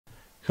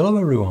Hello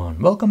everyone,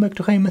 welcome back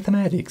to High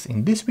Mathematics.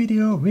 In this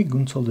video we're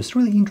going to solve this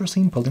really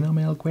interesting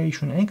polynomial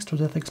equation x to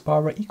the x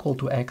power equal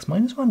to x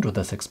minus 1 to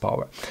the x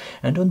power.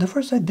 And on the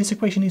first side this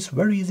equation is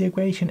very easy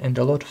equation and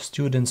a lot of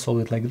students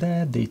solve it like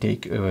that. They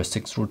take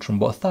 6 roots from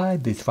both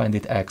sides, they find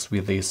it x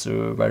with this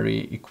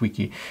very quick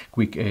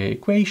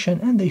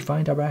equation and they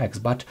find our x.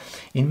 But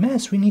in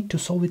math we need to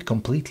solve it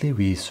completely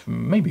with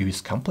maybe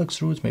with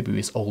complex roots, maybe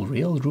with all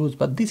real roots,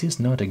 but this is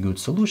not a good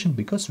solution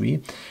because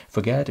we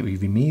forget, we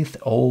miss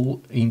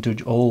all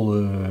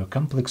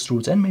complex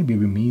roots and maybe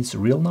we miss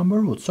real number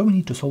roots, so we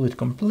need to solve it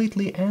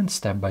completely and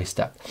step by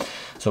step.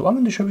 So I'm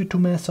going to show you two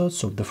methods.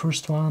 So the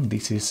first one,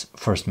 this is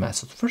first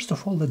method. First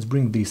of all, let's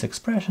bring this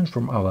expression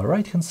from our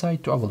right hand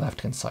side to our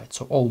left hand side.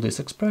 So all this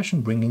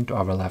expression bringing to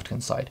our left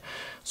hand side.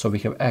 So we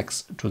have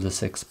x to the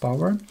 6th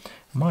power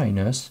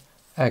minus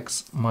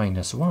x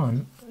minus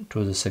 1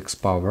 to the 6th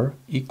power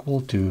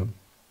equal to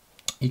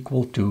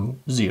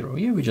 0.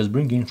 Yeah, we just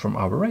bring in from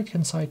our right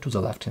hand side to the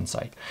left hand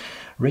side.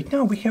 Right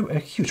now we have a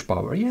huge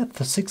power. Yeah,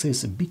 the 6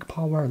 is a big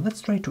power.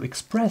 Let's try to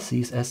express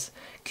this as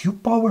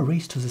cube power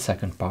raised to the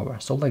 2nd power.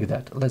 So like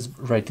that, let's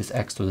write this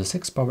x to the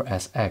 6th power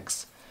as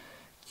x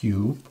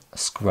cube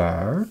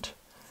squared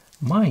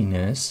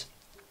minus,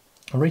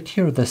 right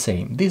here the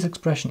same, this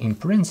expression in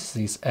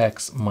parentheses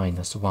x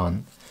minus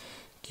 1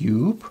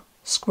 cube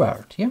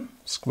squared, yeah,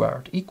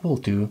 squared equal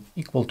to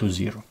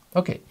 0.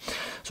 Okay,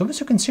 so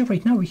as you can see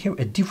right now we have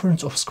a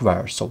difference of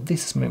squares. So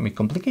this is maybe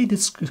complicated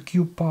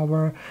cube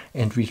power,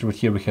 and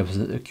here we have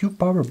the cube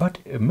power, but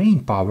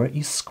main power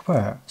is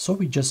square. So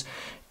we just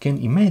can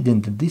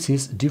imagine that this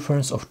is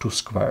difference of two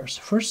squares.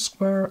 First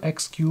square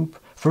x cube,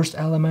 first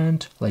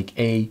element like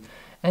a,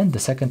 and the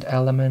second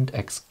element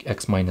x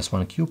minus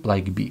 1 cube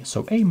like b.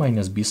 So a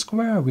minus b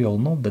square, we all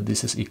know that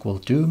this is equal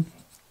to,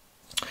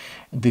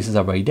 this is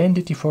our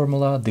identity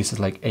formula. This is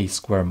like a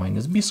square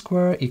minus b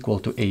square equal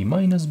to a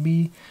minus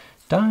b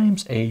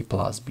times a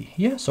plus b.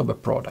 Yeah, so the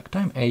product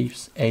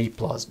times a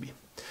plus b.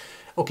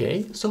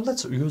 Okay, so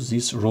let's use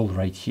this rule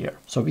right here.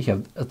 So we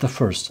have the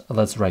first,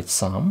 let's write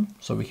sum.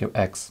 So we have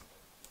x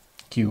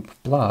cube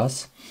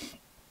plus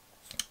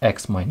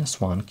x minus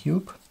 1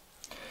 cube.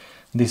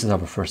 This is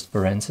our first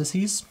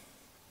parenthesis.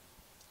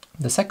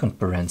 The second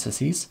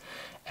parenthesis,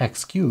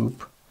 x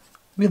cube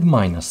with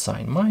minus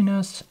sign,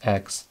 minus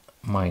x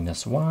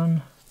minus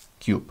 1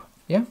 cube,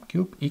 yeah,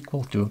 cube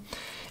equal to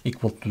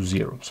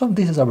 0. So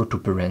this is our two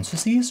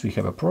parentheses. We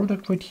have a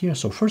product right here,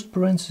 so first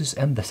parenthesis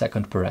and the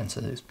second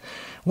parenthesis.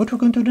 What we're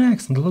going to do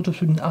next, and a lot of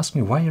students ask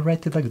me why I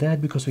write it like that,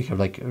 because we have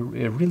like a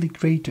really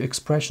great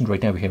expression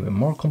right now. We have a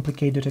more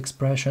complicated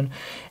expression,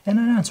 and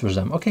I answer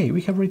them. Okay,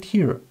 we have right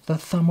here the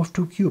sum of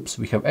two cubes.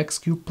 We have x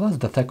cube plus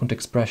the second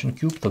expression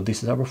cube, so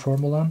this is our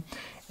formula,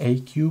 a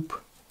cube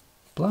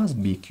plus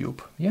b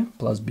cube, yeah,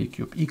 plus b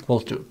cube equal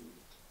to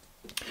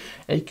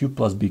a cube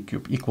plus b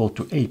cube equal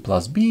to a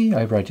plus b.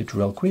 I write it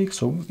real quick,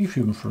 so if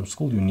you're from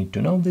school you need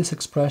to know this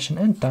expression,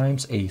 and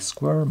times a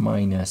square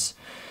minus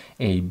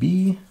ab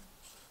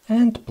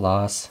and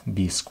plus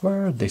b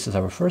squared. This is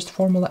our first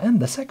formula, and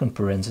the second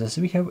parenthesis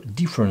we have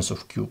difference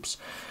of cubes.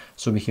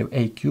 So we have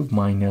a cube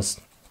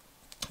minus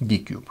b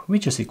cube,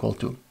 which is equal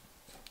to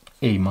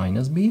a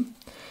minus b,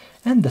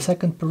 and the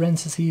second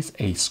parenthesis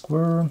a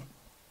square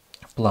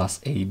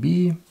plus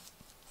ab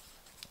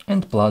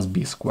and plus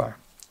b squared.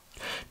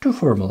 Two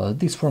formulas.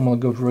 This formula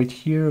goes right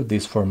here,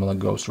 this formula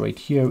goes right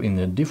here in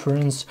the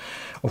difference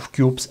of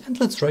cubes, and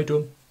let's try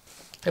to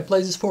apply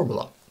this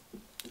formula.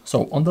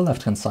 So on the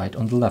left hand side,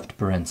 on the left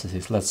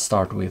parenthesis, let's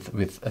start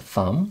with a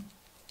sum.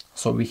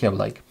 So we have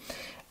like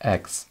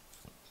x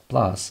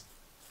plus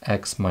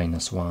x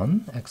minus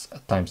 1, x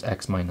times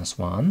x minus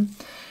 1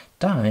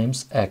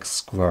 times x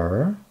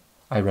square.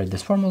 I write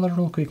this formula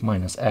real quick,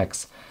 minus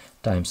x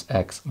times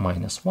x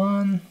minus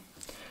 1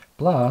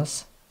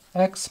 plus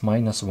x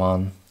minus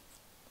 1,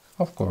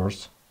 of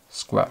course,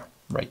 square,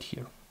 right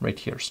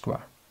here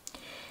square,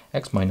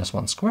 x minus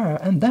 1 square,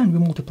 and then we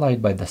multiply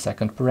it by the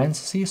second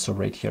parenthesis, so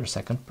right here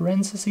second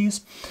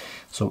parenthesis,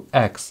 so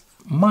x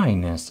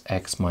minus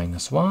x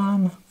minus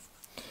 1,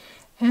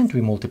 and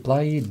we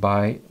multiply it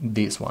by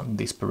this one,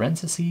 this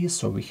parenthesis,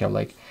 so we have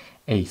like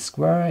a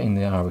square, in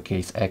our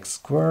case x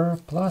square,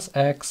 plus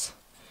x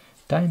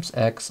times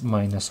x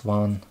minus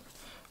 1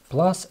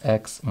 plus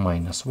x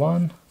minus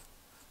 1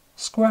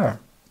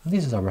 square.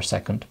 This is our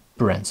second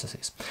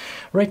parentheses.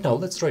 Right now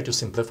let's try to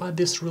simplify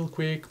this real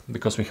quick,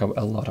 because we have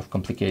a lot of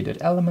complicated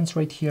elements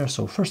right here.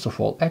 So first of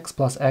all, x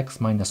plus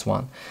x minus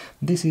 1,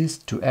 this is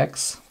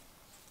 2x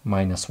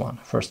minus 1,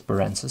 first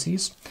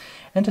parentheses,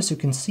 and as you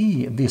can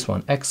see, this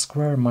one, x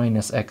square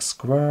minus x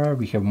square,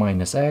 we have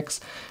minus x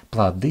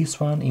plus this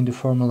one in the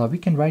formula. We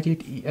can write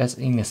it as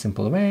in a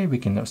simple way. We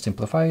can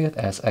simplify it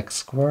as x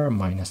square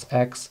minus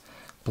x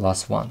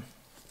plus 1,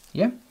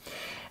 yeah.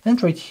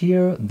 And right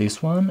here,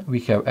 this one, we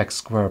have x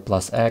squared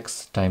plus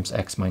x times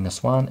x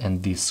minus 1,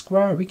 and this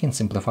square, we can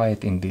simplify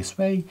it in this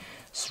way,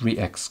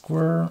 3x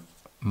squared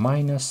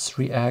minus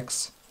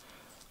 3x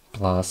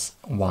plus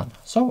 1.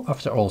 So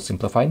after all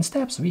simplifying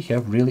steps, we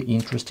have really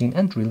interesting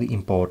and really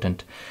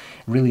important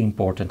really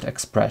important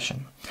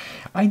expression.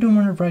 I don't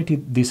want to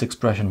write this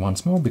expression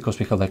once more because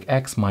we have like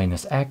x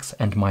minus x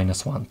and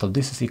minus 1. So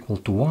this is equal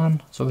to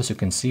 1. So as you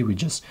can see, we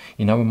just,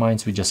 in our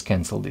minds, we just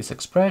cancel this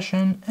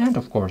expression. And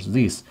of course,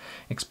 this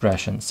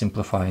expression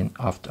simplifying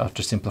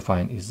after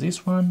simplifying is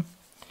this one.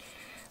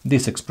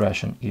 This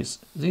expression is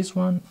this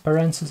one,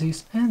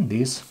 parentheses, and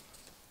this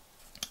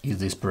is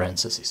this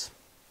parentheses.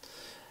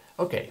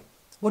 Okay,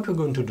 what we're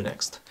going to do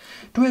next?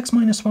 2x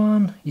minus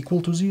 1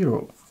 equal to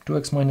 0.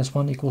 2x minus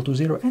 1 equal to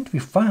 0, and we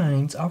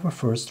find our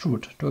first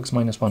root. 2x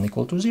minus 1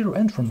 equal to 0,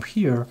 and from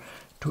here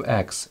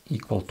 2x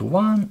equal to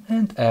 1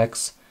 and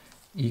x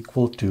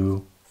equal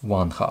to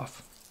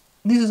 1/2.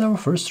 This is our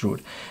first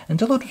root,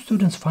 and a lot of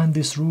students find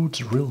these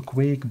roots real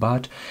quick,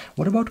 but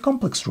what about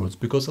complex roots?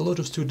 Because a lot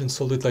of students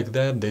solve it like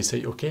that. They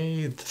say,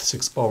 okay, the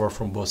 6th power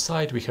from both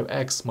sides, we have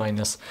x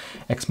minus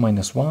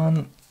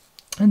 1,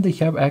 and they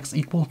have x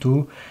equal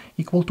to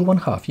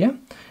 1/2, yeah?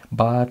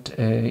 But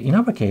in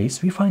our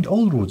case, we find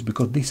all roots,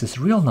 because this is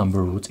real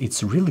number roots,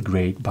 it's really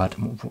great, but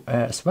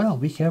as well,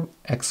 we have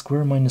x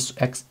squared minus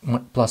x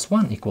plus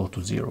 1 equal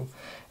to 0.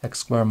 X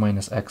squared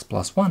minus x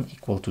plus 1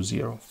 equal to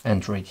 0.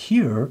 And right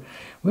here,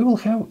 we will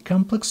have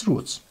complex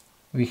roots.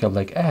 We have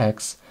like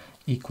x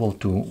equal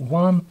to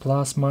 1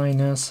 plus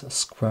minus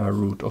square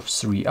root of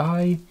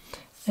 3i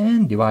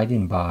and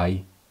dividing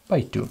by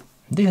 2.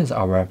 This is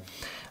our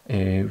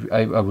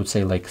I would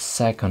say like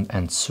second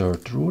and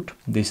third root.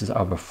 This is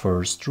our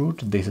first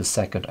root, this is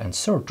second and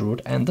third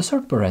root, and the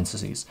third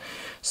parentheses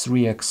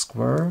 3x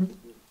squared.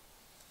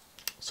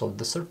 So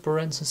the third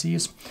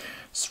parentheses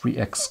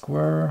 3x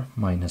squared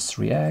minus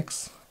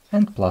 3x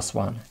and plus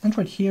 1. And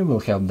right here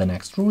we'll have the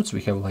next roots.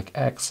 We have like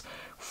x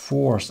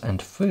fourth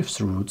and fifth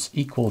roots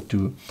equal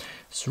to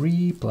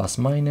 3 plus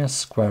minus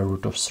square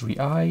root of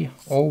 3i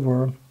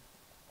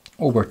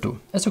over 2.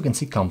 As you can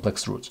see,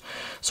 complex roots.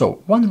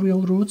 So one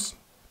real roots,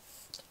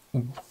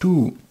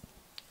 2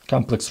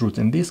 complex roots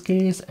in this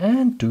case,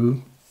 and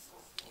 2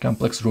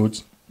 complex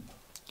roots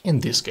in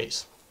this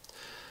case.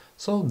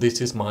 So this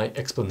is my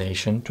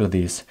explanation to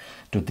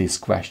this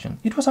question.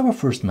 It was our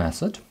first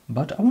method,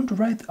 but I want to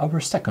write our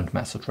second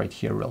method right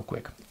here real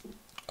quick.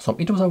 So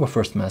it was our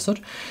first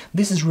method.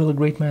 This is really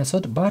great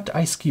method, but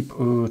I skip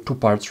 2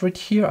 parts right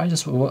here.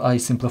 I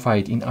simplify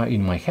it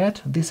in my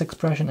head, this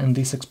expression,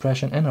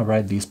 and I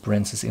write these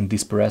parentheses in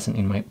this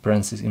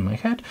parentheses in my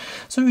head.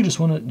 So you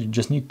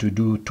just need to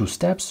do 2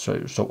 steps.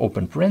 So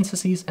open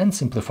parentheses and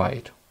simplify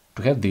it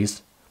to have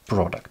this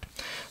product.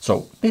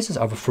 So this is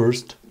our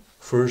first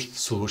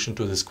solution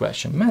to this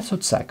question.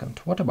 Method second.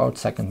 What about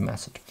second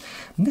method?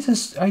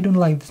 I don't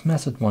like this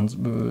method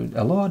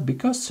a lot,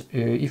 because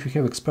if you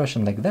have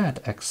expression like that,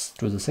 x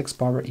to the 6th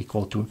power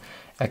equal to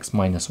x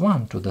minus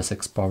 1 to the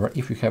 6th power,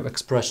 if you have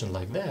expression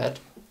like that,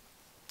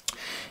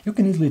 you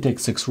can easily take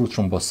 6 roots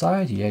from both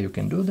sides. Yeah, you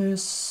can do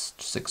this,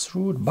 6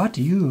 root, but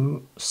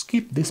you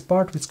skip this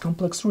part with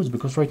complex roots,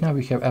 because right now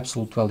we have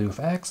absolute value of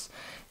x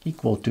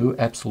equal to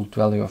absolute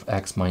value of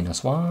x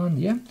minus 1,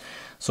 yeah?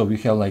 So we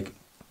have like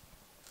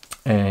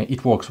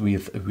it works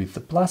with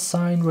the plus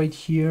sign right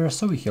here,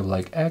 so we have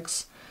like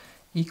x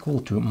equal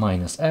to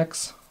minus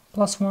x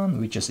plus 1,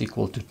 which is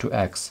equal to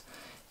 2x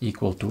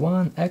equal to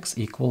 1, x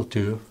equal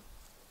to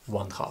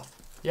 1/2.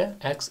 Yeah,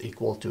 x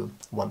equal to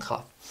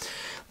 1/2.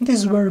 This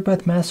is a very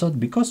bad method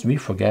because we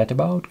forget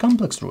about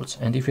complex roots.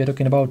 And if you're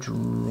talking about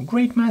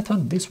great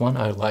method, this one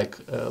I like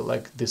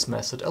this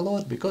method a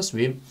lot, because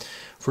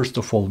first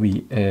of all,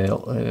 we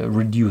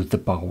reduce the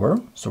power.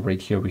 So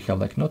right here we have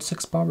like not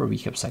 6th power, we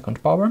have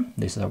 2nd power.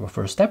 This is our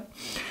first step.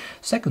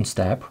 Second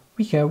step,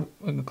 we have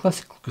a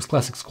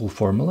classic school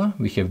formula.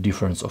 We have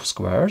difference of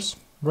squares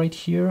right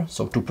here.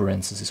 So 2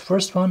 parentheses.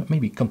 First one may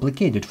be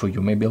complicated for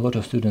you. Maybe a lot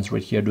of students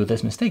right here do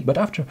this mistake, but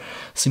after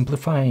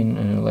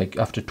simplifying, like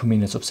after 2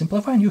 minutes of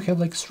simplifying, you have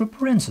like 3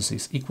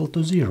 parentheses equal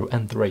to 0.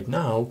 And right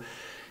now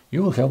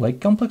you will have like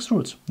complex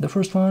roots. The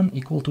first one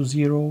equal to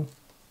 0,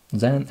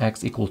 then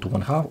x equal to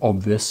 1/2,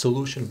 obvious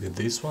solution with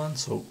this one.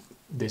 So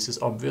this is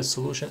obvious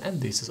solution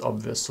and this is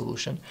obvious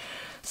solution.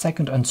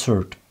 Second and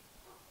third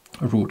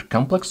root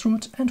complex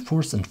roots, and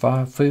fourth and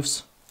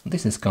fifth,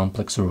 this is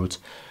complex roots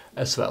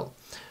as well.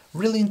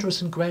 Really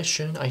interesting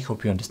question. I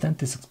hope you understand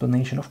this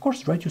explanation. Of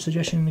course, write your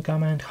suggestion in the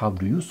comment. How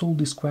do you solve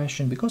this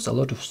question? Because a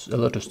lot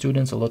of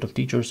students, a lot of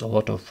teachers, a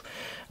lot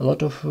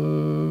of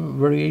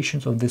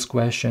variations of this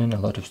question. A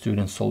lot of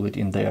students solve it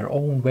in their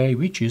own way,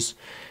 which is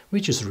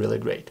really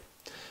great.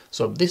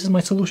 So this is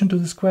my solution to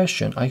this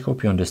question. I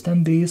hope you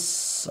understand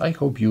this. I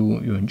hope you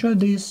enjoyed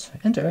this,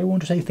 and I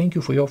want to say thank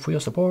you for your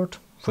support.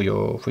 For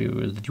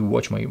that you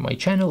watch my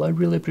channel. I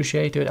really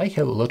appreciate it. I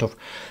have a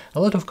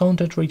lot of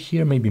content right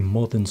here, maybe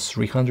more than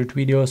 300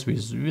 videos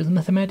with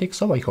mathematics.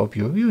 So I hope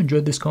you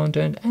enjoyed this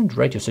content, and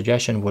write your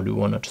suggestion. What do you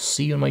want to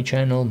see on my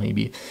channel?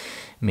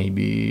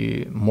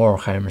 Maybe more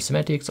higher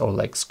mathematics, or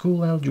like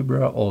school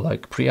algebra, or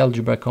like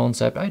pre-algebra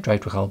concept. I try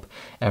to help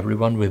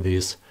everyone with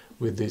these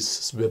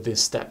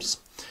steps.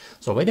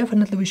 So I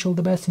definitely wish you all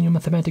the best in your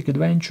mathematics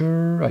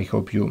adventure. I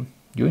hope you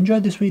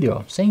enjoyed this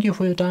video. Thank you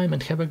for your time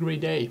and have a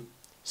great day.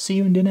 See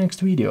you in the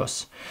next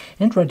videos,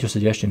 and write your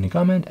suggestion in the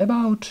comment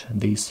about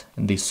this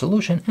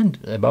solution and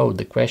about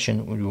the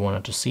question you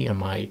wanted to see on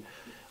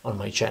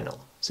my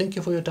channel. Thank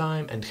you for your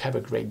time and have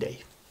a great day.